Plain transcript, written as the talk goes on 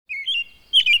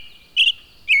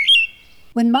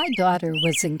When my daughter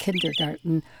was in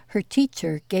kindergarten, her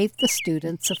teacher gave the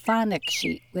students a phonics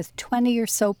sheet with 20 or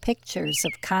so pictures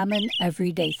of common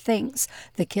everyday things.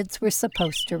 The kids were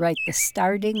supposed to write the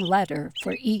starting letter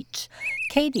for each.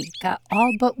 Katie got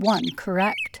all but one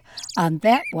correct. On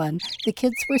that one, the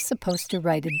kids were supposed to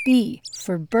write a B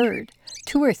for bird.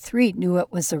 2 or 3 knew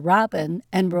it was a robin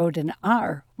and wrote an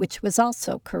R, which was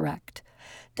also correct.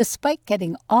 Despite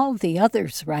getting all the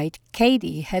others right,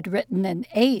 Katie had written an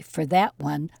A for that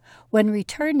one. When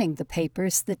returning the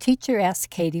papers, the teacher asked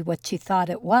Katie what she thought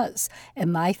it was,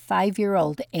 and my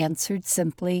 5-year-old answered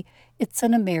simply, "It's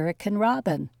an American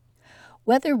robin."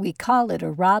 Whether we call it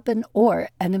a robin or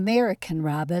an American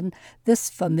robin, this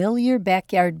familiar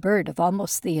backyard bird of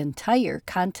almost the entire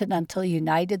continental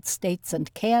United States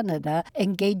and Canada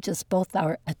engages both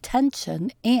our attention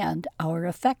and our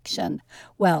affection.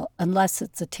 Well, unless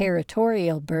it's a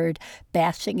territorial bird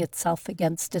bashing itself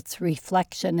against its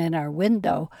reflection in our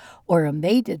window, or a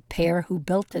mated pair who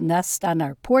built a nest on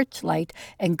our porch light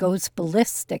and goes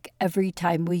ballistic every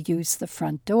time we use the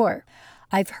front door.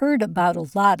 I've heard about a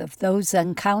lot of those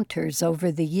encounters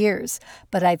over the years,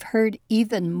 but I've heard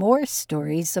even more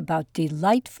stories about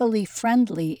delightfully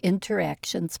friendly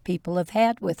interactions people have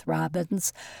had with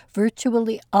robins,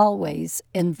 virtually always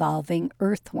involving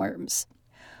earthworms.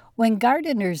 When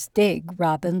gardeners dig,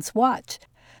 robins watch.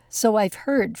 So I've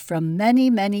heard from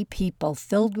many people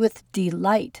filled with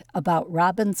delight about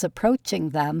robins approaching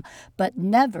them, but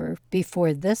never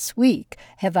before this week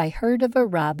have I heard of a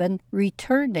robin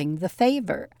returning the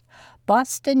favor.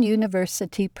 Boston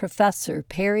University professor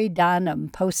Perry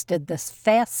Donham posted this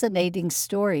fascinating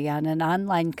story on an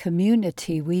online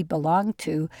community we belong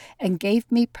to and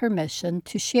gave me permission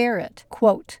to share it.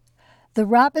 Quote, "The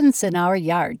robins in our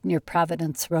yard near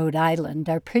Providence, Rhode Island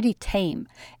are pretty tame,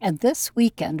 and this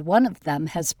weekend one of them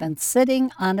has been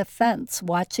sitting on a fence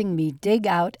watching me dig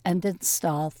out and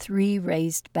install 3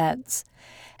 raised beds.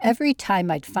 Every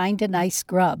time I'd find a nice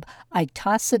grub, I'd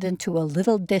toss it into a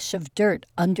little dish of dirt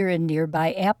under a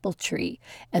nearby apple tree,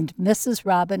 and Mrs.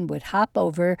 Robin would hop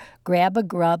over, grab a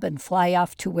grub, and fly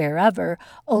off to wherever,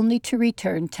 only to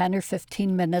return 10 or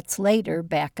 15 minutes later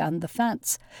back on the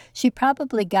fence. She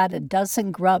probably got a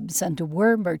dozen grubs and a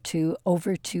worm or 2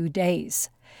 over 2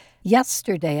 days.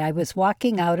 Yesterday I was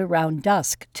walking out around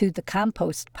dusk to the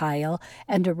compost pile,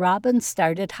 and a robin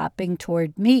started hopping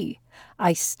toward me.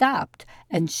 I stopped,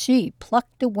 and she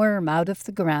plucked a worm out of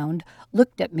the ground,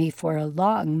 looked at me for a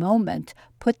long moment,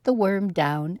 put the worm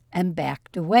down, and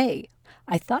backed away.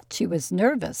 I thought she was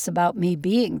nervous about me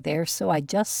being there, so I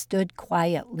just stood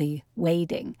quietly,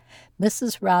 waiting.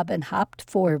 Mrs. Robin hopped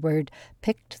forward,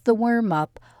 picked the worm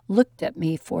up, looked at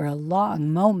me for a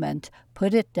long moment,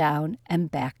 put it down,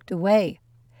 and backed away.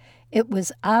 It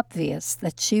was obvious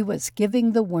that she was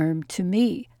giving the worm to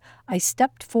me. I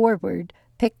stepped forward,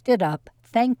 picked it up,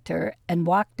 thanked her, and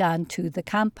walked on to the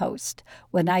compost.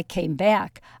 When I came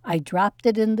back, I dropped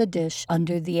it in the dish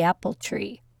under the apple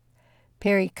tree."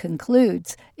 Perry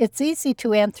concludes, "It's easy to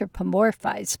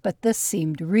anthropomorphize, but this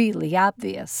seemed really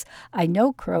obvious. I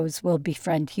know crows will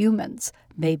befriend humans.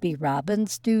 Maybe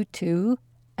robins do too?"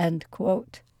 End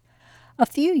quote. A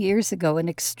few years ago, an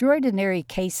extraordinary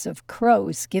case of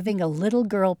crows giving a little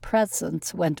girl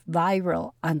presents went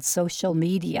viral on social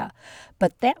media,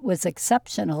 but that was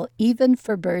exceptional even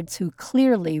for birds who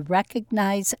clearly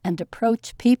recognize and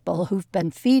approach people who've been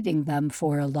feeding them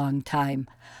for a long time.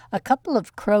 A couple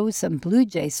of crows and blue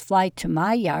jays fly to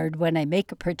my yard when I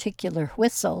make a particular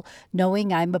whistle,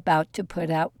 knowing I'm about to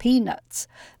put out peanuts.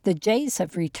 The jays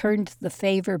have returned the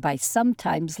favor by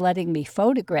sometimes letting me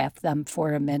photograph them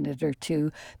for a minute or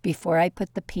 2 before I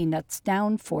put the peanuts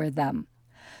down for them.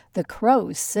 The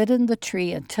crows sit in the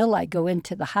tree until I go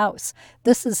into the house.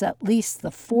 This is at least the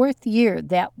 4th year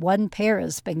that one pair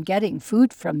has been getting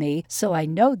food from me, so I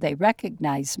know they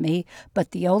recognize me,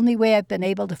 but the only way I've been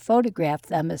able to photograph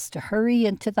them is to hurry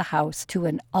into the house to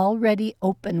an already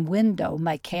open window,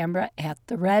 my camera at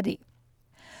the ready.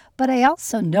 But I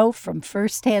also know from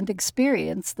first-hand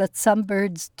experience that some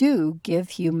birds do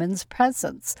give humans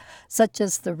presents, such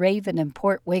as the raven in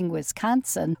Port Wing,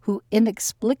 Wisconsin, who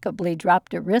inexplicably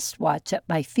dropped a wristwatch at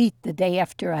my feet the day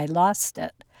after I lost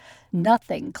it.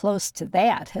 Nothing close to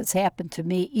that has happened to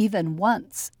me even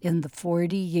once in the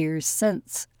 40 years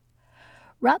since.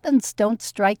 Robins don't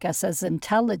strike us as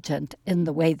intelligent in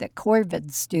the way that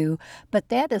corvids do, but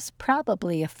that is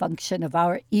probably a function of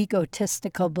our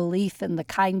egotistical belief in the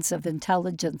kinds of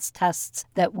intelligence tests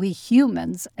that we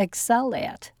humans excel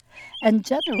at. And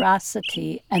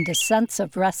generosity and a sense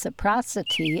of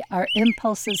reciprocity are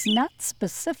impulses not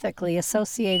specifically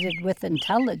associated with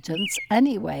intelligence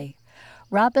anyway.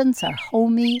 Robins are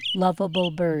homey,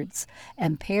 lovable birds,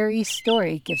 and Perry's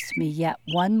story gives me yet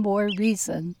one more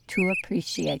reason to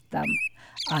appreciate them.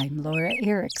 I'm Laura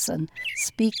Erickson,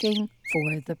 speaking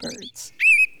for the birds.